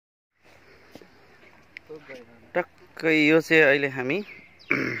टक्कै यो चाहिँ अहिले हामी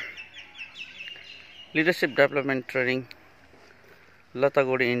लिडरशिप डेभलपमेन्ट ट्रेनिङ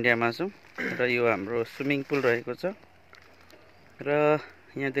लतागुडी इन्डियामा छौँ र यो हाम्रो स्विमिङ पुल रहेको छ र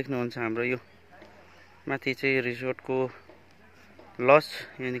यहाँ देख्नुहुन्छ हाम्रो यो माथि चाहिँ रिसोर्टको लज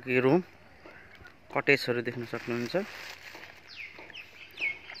यानि कि रुम कटेजहरू देख्न सक्नुहुन्छ।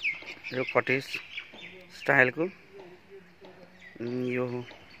 यो कटेज स्टाइलको यो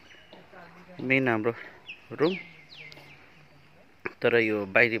मेन हाम्रो रुम, तर यो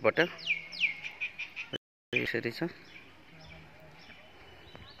बाहिरीबाट यसरी छ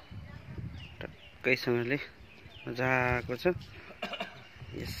टक्कैसँगले मजाको छ।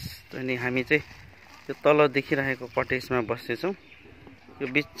 यस अनि हामी चाहिँ यो तल देखिरहेको कटेजमा बस्नेछौँ। यो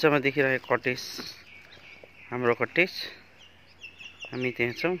बिचमा देखिरहेको कटेज हाम्रो कटेज, हामी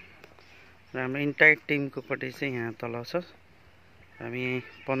त्यहाँ छौँ र हाम्रो इन्टायर टिमको कटेज चाहिँ यहाँ तल छ। हामी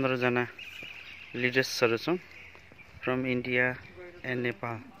 15 जना लिडर्सहरू छौँ फ्रम इन्डिया एन्ड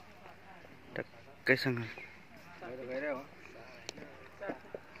नेपाल। टक्कैसँग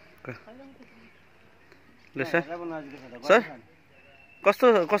ल सर कस्तो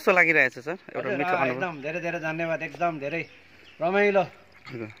कस्तो लागिरहेछ सर? एउटा मिठो अनुभव। एकदम धेरै धेरै धन्यवाद, एकदम धेरै रमाइलो,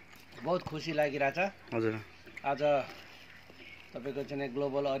 बहुत खुसी लागिरहेछ। हजुर आज तपाईको चाहिँ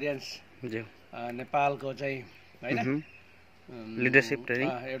ग्लोबल अरियन्स नेपालको चाहिँ हैन लिडरशिप ट्रेनिङ,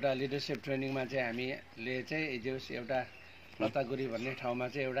 एउटा लिडरशिप ट्रेनिङमा चाहिँ हामीले चाहिँ एउटा लतागुरी भन्ने ठाउँमा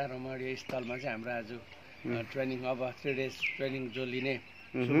चाहिँ एउटा रमणीय स्थलमा चाहिँ हाम्रो आज ट्रेनिङ, अब 3 डेज ट्रेनिङ जो लिने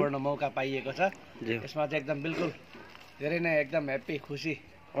सुवर्ण मौका पाइएको छ। यसमा चाहिँ एकदम बिल्कुल धेरै नै एकदम ह्याप्पी, खुसी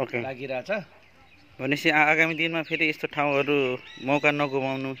लागिरहेछ। भनेपछि आगामी दिनमा फेरि यस्तो ठाउँहरू मौका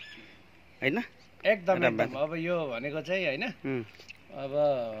नगुमाउनु हैन? एकदम एकदम। अब यो भनेको चाहिँ हैन, अब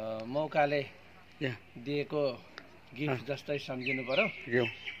मौकाले दिएको गिफ्ट जस्तै सम्झिनु पर्यो।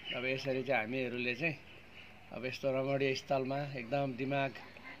 अब यसरी चाहिँ हामीहरूले चाहिँ अब यस्तो रमणीय स्थलमा एकदम दिमाग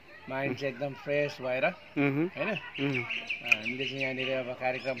माइन्ड चाहिँ एकदम फ्रेस भएर हैन हामीले चाहिँ यहाँनिर अब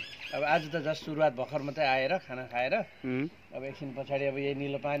कार्यक्रम, अब आज त जस्ट सुरुवात भर्खर मात्रै आएर खाना खाएर अब एकछिन पछाडि अब यही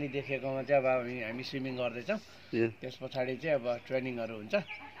निलो पानी देखेकोमा चाहिँ अब हामी स्विमिङ गर्दैछौँ। त्यस पछाडि चाहिँ अब ट्रेनिङहरू हुन्छ,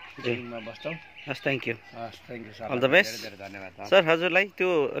 ट्रेनिङमा बस्छौँ। हस्, थ्याङ्क यू। हस्, thank you sir, all the best. धेरै धेरै धन्यवाद सर। हजुरलाई त्यो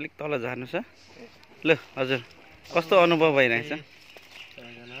अलिक तल झार्नु छ ल। हजुर कस्तो अनुभव भइरहेछ?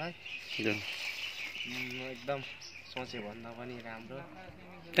 एकदम सोचे भन्दा पनि राम्रो,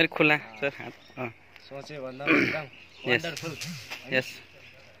 अलिक खुला सर हात। सोचे भन्दा पनि एकदम वन्डरफुल। यस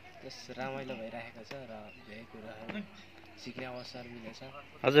यस रमाइलो भइरहेको छ र धेरै कुराहरू सिक्ने अवसर मिलेछ।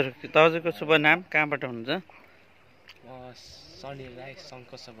 हजुर हजुरको शुभ नाम, कहाँबाट हुनुहुन्छ? म सनी राई,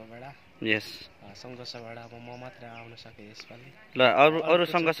 सङ्घसभाबाट। यस सङ्घसभाबाट अब म मात्र आउन सकेँ यसपालि। ल अरू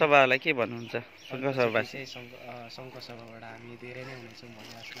सङ्घसभालाई के भन्नुहुन्छ? सङ्घसभावासी सङ्घसभाबाट हामी धेरै नै हुनेछौँ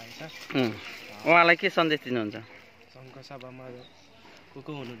भन्ने आशा लागेको छ। उहाँलाई के सन्देश दिनुहुन्छ? सङ्घसभामा को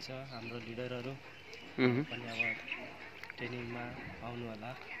हुनुहुन्छ हाम्रो लिडरहरू पनि अब ट्रेनिङमा आउनु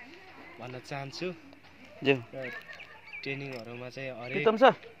होला भन्न चाहन्छु। ट्रेनिङहरूमा चाहिँ हरेक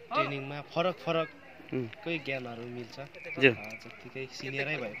ट्रेनिङमा फरक फरक कोही ज्ञानहरू मिल्छ, जत्तिकै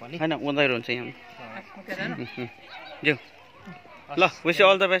सिनियरै भए पनि हैन उनीहरू हुन्छ यहाँ। ल wish you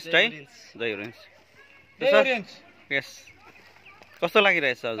all the best है। जय ओरेन्ज। यस कस्तो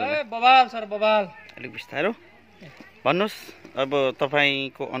लागिरहेछ हजुरलाई? बबाल सर, बबाल। अलिक बिस्तारो भन्नुहोस्, अब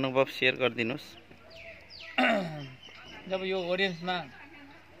तपाईँको अनुभव सेयर गरिदिनुहोस्। जब यो ओरियन्समा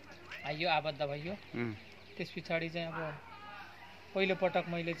आइयो, आबद्ध भयो, त्यस पछाडि चाहिँ अब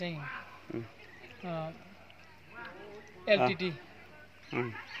पहिलोपटक मैले चाहिँ एलटिटी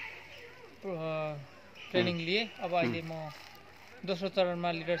ट्रेनिङ लिएँ। अब अहिले म दोस्रो चरणमा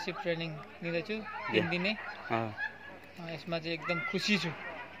लिडरसिप ट्रेनिङ लिँदैछु, 3 दिने। यसमा चाहिँ एकदम खुसी छु,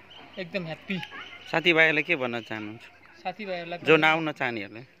 एकदम ह्याप्पी। साथीभाइहरूलाई के भन्न चाहनुहुन्छ? साथीभाइहरूलाई जो नआउन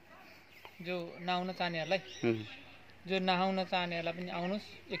चाहनेहरूलाई पनि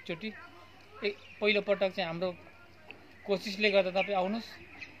आउनुहोस् एकचोटि। पहिलोपटक चाहिँ हाम्रो कोसिसले गर्दा तपाईँ आउनुहोस्।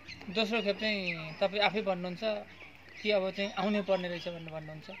 दोस्रो खेप चाहिँ तपाईँ आफै भन्नुहुन्छ कि अब चाहिँ आउनै पर्ने रहेछ भनेर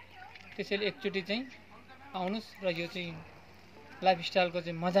भन्नुहुन्छ। त्यसैले एकचोटि चाहिँ आउनुहोस् र यो चाहिँ लाइफस्टाइलको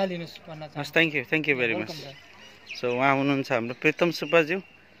चाहिँ मजा लिनुहोस् भन्न चाहन्छु। Thank you very much. So उहाँ हुनुहुन्छ हाम्रो प्रितम सुब्बाज्यू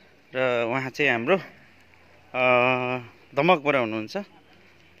र उहाँ चाहिँ हाम्रो दमकबाट हुनुहुन्छ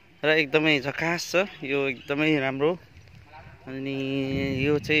र एकदमै झकास छ, यो एकदमै राम्रो। अनि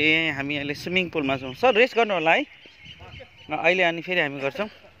यो चाहिँ हामी अहिले स्विमिङ पुलमा छौँ। सर रेस्ट गर्नु होला है अहिले, अनि फेरि हामी गर्छौँ।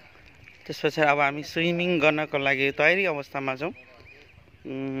 त्यसपछि अब हामी स्विमिङ गर्नको लागि तयारी अवस्थामा छौँ।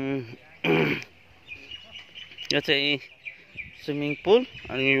 यो चाहिँ स्विमिङ पुल।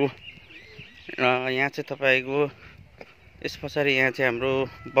 अनि यो यहाँ चाहिँ तपाईँको यस पछाडि यहाँ चाहिँ हाम्रो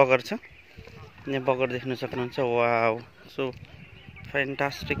बगर छ यहाँ बगर देख्न सक्नुहुन्छ। वाउ, सो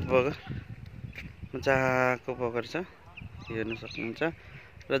फ्यान्टास्टिक बगर, मजाको बगर छ, हेर्न सक्नुहुन्छ।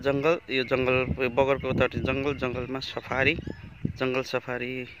 र जङ्गल, यो जङ्गल बगरको उतापट्टि जङ्गलमा जङ्गल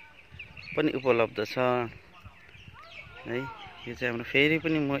सफारी पनि उपलब्ध छ है। यो चाहिँ हाम्रो फेरि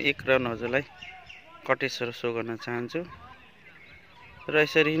पनि म एक राउन्ड हजुरलाई कटेजहरू सो गर्न चाहन्छु। र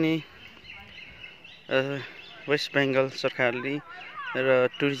यसरी नै वेस्ट बेङ्गल सरकारले र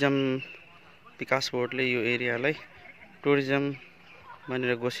टुरिज्म विकास बोर्डले यो एरियालाई टुरिज्म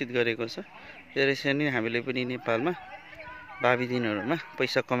भनेर घोषित गरेको छ। त्यसरी नै हामीले पनि नेपालमा भावी दिनहरूमा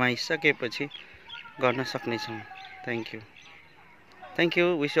पैसा कमाइसकेपछि गर्न सक्नेछौँ। Thank you,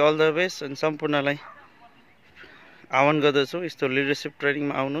 wish all the best. अनि सम्पूर्णलाई आह्वान गर्दछु, यस्तो लिडरसिप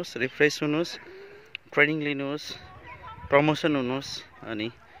ट्रेनिङमा आउनुहोस्, रिफ्रेस हुनुहोस्, ट्रेनिङ लिनुहोस्, प्रमोसन हुनुहोस्, अनि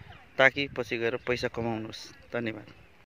ताकि पछि गएर पैसा कमाउनुहोस्। धन्यवाद।